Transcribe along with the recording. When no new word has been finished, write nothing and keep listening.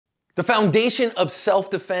The foundation of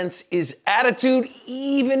self-defense is attitude,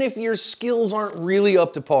 even if your skills aren't really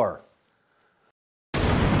up to par.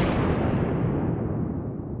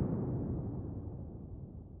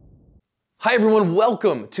 Hi everyone,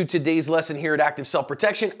 welcome to today's lesson here at Active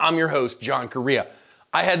Self-Protection. I'm your host, John Correa.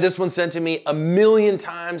 I had this one sent to me a million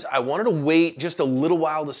times. I wanted to wait just a little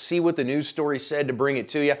while to see what the news story said to bring it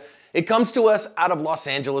to you. It comes to us out of Los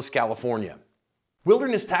Angeles, California.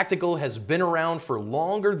 Wilderness Tactical has been around for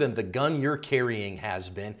longer than the gun you're carrying has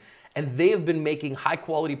been, and they have been making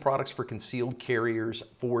high-quality products for concealed carriers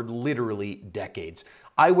for literally decades.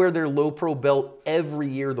 I wear their low pro belt every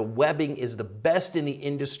year. The webbing is the best in the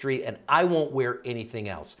industry, and I won't wear anything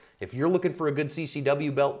else. If you're looking for a good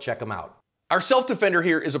CCW belt, check them out. Our self-defender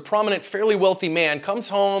here is a prominent, fairly wealthy man, comes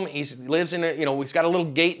home, he lives in a, he's got a little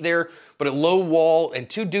gate there, but a low wall, and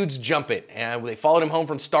two dudes jump it, and they followed him home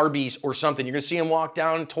from Starbucks or something. You're gonna see him walk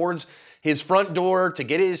down towards his front door to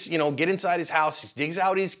get his, get inside his house. He digs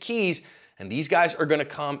out his keys, and these guys are gonna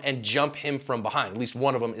come and jump him from behind. At least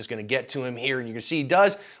one of them is gonna get to him here, and you're gonna see he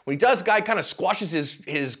does. When he does, the guy kind of squashes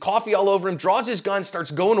his coffee all over him, draws his gun,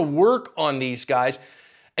 starts going to work on these guys,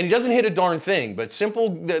 and he doesn't hit a darn thing. But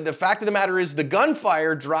the fact of the matter is the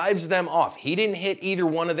gunfire drives them off. He didn't hit either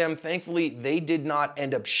one of them. Thankfully, they did not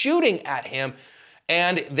end up shooting at him,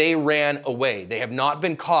 and they ran away. They have not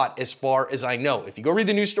been caught as far as I know. If you go read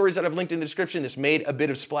the news stories that I've linked in the description, this made a bit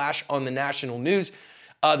of splash on the national news.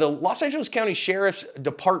 The Los Angeles County Sheriff's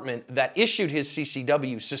Department that issued his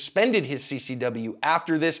CCW suspended his CCW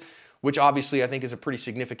after this, which obviously I think is a pretty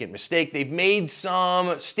significant mistake. They've made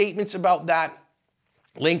some statements about that.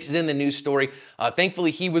 Links is in the news story.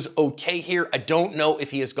 Thankfully, he was okay here. I don't know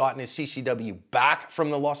if he has gotten his CCW back from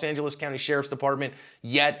the Los Angeles County Sheriff's Department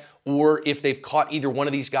yet, or if they've caught either one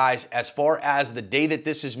of these guys. As far as the day that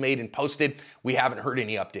this is made and posted, we haven't heard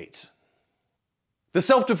any updates. The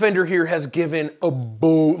self-defender here has given a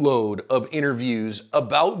boatload of interviews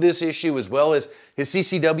about this issue, as well as his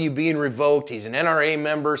CCW being revoked. He's an NRA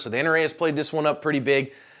member, so the NRA has played this one up pretty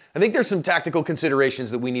big. I think there's some tactical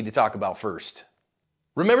considerations that we need to talk about first.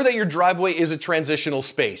 Remember that your driveway is a transitional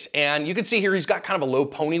space, and you can see here he's got kind of a low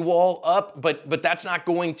pony wall up, but that's not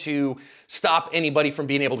going to stop anybody from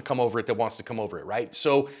being able to come over it that wants to come over it, right?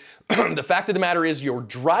 So the fact of the matter is your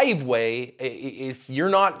driveway, if you're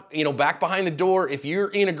not back behind the door, if you're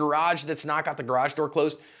in a garage that's not got the garage door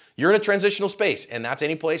closed, you're in a transitional space, and that's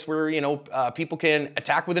any place where people can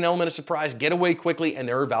attack with an element of surprise, get away quickly, and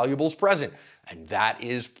there are valuables present. And that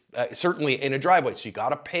is certainly in a driveway, so you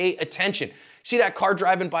gotta pay attention. See that car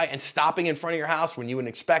driving by and stopping in front of your house when you wouldn't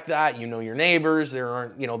expect that. You know your neighbors,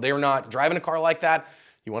 they're not driving a car like that.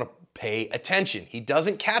 You wanna pay attention. He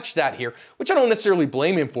doesn't catch that here, which I don't necessarily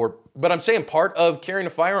blame him for, but I'm saying part of carrying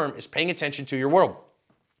a firearm is paying attention to your world.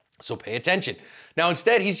 So pay attention. Now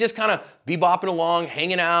instead, he's just kind of bebopping along,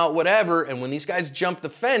 hanging out, whatever, and when these guys jump the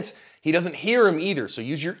fence, he doesn't hear him either. So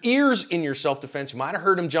use your ears in your self-defense. You might have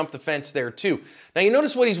heard him jump the fence there too. Now you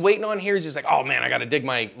notice what he's waiting on here is he's like, oh man, I gotta dig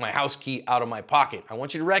my house key out of my pocket. I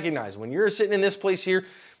want you to recognize when you're sitting in this place here,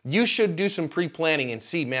 you should do some pre-planning and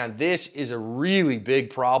see, man, this is a really big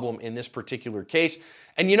problem in this particular case.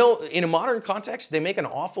 And in a modern context, they make an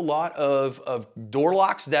awful lot of door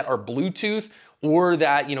locks that are Bluetooth or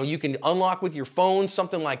that, you can unlock with your phone,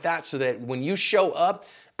 something like that, so that when you show up,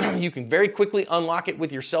 you can very quickly unlock it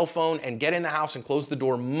with your cell phone and get in the house and close the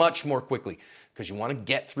door much more quickly because you want to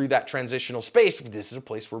get through that transitional space. This is a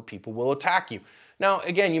place where people will attack you. Now,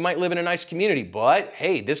 again, you might live in a nice community, but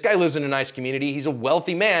hey, this guy lives in a nice community. He's a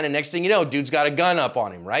wealthy man, and next thing you know, dude's got a gun up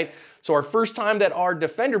on him, right? So our first time that our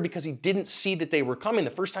defender, because he didn't see that they were coming, the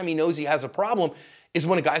first time he knows he has a problem is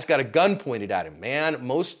when a guy's got a gun pointed at him. Man,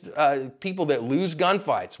 most people that lose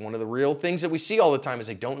gunfights, one of the real things that we see all the time is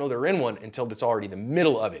they don't know they're in one until it's already the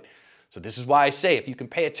middle of it. So this is why I say if you can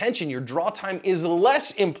pay attention, your draw time is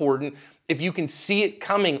less important if you can see it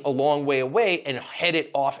coming a long way away and head it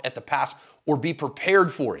off at the pass or be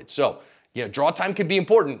prepared for it. So draw time can be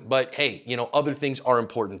important, but hey, other things are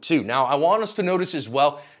important too. Now, I want us to notice as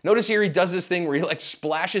well, notice here he does this thing where he like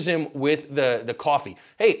splashes him with the coffee.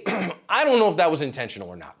 Hey, I don't know if that was intentional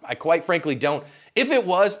or not. I quite frankly don't. If it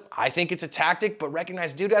was, I think it's a tactic, but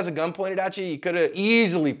recognize dude has a gun pointed at you. You could have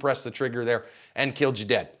easily pressed the trigger there and killed you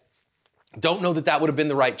dead. Don't know that that would have been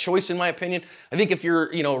the right choice in my opinion. I think if you're,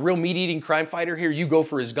 a real meat-eating crime fighter here, you go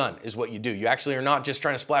for his gun is what you do. You actually are not just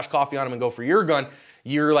trying to splash coffee on him and go for your gun.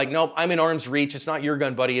 You're like, nope, I'm in arm's reach. It's not your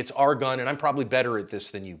gun, buddy. It's our gun, and I'm probably better at this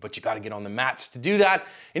than you, but you got to get on the mats to do that.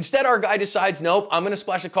 Instead, our guy decides, nope, I'm going to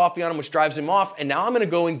splash a coffee on him, which drives him off, and now I'm going to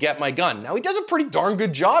go and get my gun. Now, he does a pretty darn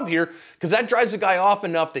good job here because that drives the guy off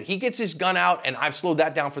enough that he gets his gun out, and I've slowed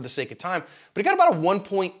that down for the sake of time, but he got about a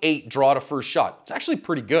 1.8 draw to first shot. It's actually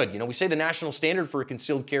pretty good. You know, we say the national standard for a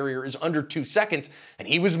concealed carrier is under 2 seconds, and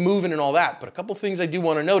he was moving and all that, but a couple things I do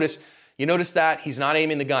want to notice. You notice that he's not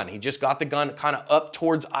aiming the gun. He just got the gun kind of up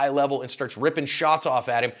towards eye level and starts ripping shots off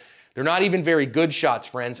at him. They're not even very good shots,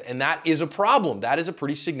 friends, and that is a problem. That is a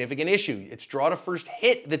pretty significant issue. It's draw to first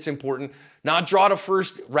hit that's important, not draw to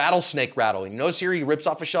first rattlesnake rattle. And you notice here he rips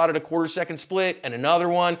off a shot at a 1/4 second split and another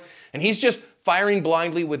one, and he's just firing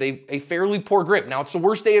blindly with a fairly poor grip. Now, it's the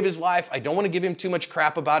worst day of his life. I don't want to give him too much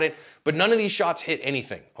crap about it, but none of these shots hit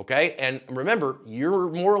anything, okay? And remember, you're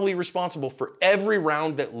morally responsible for every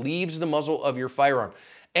round that leaves the muzzle of your firearm.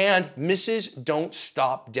 And misses don't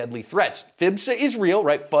stop deadly threats. FIBSA is real,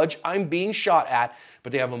 right? Fudge, I'm being shot at,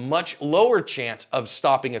 but they have a much lower chance of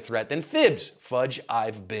stopping a threat than fibs. Fudge,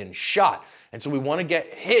 I've been shot. And so we want to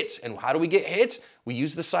get hits. And how do we get hits? We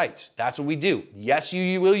use the sights. That's what we do. Yes,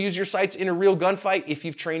 you will use your sights in a real gunfight if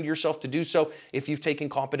you've trained yourself to do so, if you've taken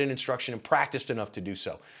competent instruction and practiced enough to do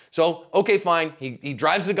so. So, okay, fine. He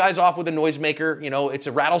drives the guys off with a noisemaker. You know, it's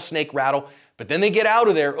a rattlesnake rattle. But then they get out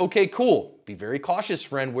of there. Okay, cool. Be very cautious,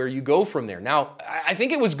 friend, where you go from there. Now, I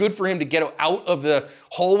think it was good for him to get out of the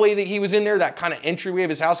hallway that he was in there, that kind of entryway of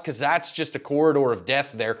his house, because that's just a corridor of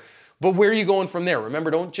death there. But where are you going from there?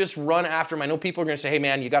 Remember, don't just run after him. I know people are going to say, hey,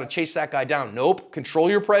 man, you got to chase that guy down. Nope. Control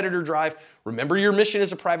your predator drive. Remember, your mission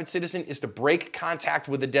as a private citizen is to break contact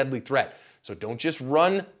with a deadly threat. So don't just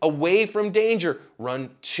run away from danger. Run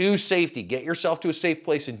to safety. Get yourself to a safe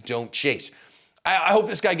place and don't chase. I hope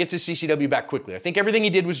this guy gets his CCW back quickly. I think everything he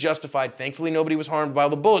did was justified. Thankfully, nobody was harmed by all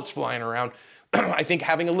the bullets flying around. I think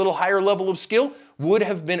having a little higher level of skill would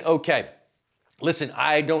have been okay. Listen,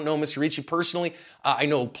 I don't know Mr. Ricci personally. I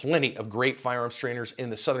know plenty of great firearms trainers in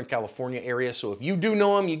the Southern California area. So if you do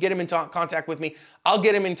know him, you get him in contact with me. I'll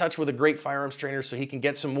get him in touch with a great firearms trainer so he can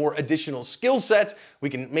get some more additional skill sets. We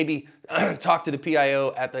can maybe talk to the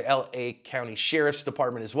PIO at the LA County Sheriff's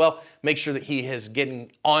Department as well. Make sure that he is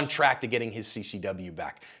getting on track to getting his CCW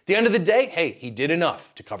back. At the end of the day, hey, he did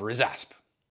enough to cover his asp.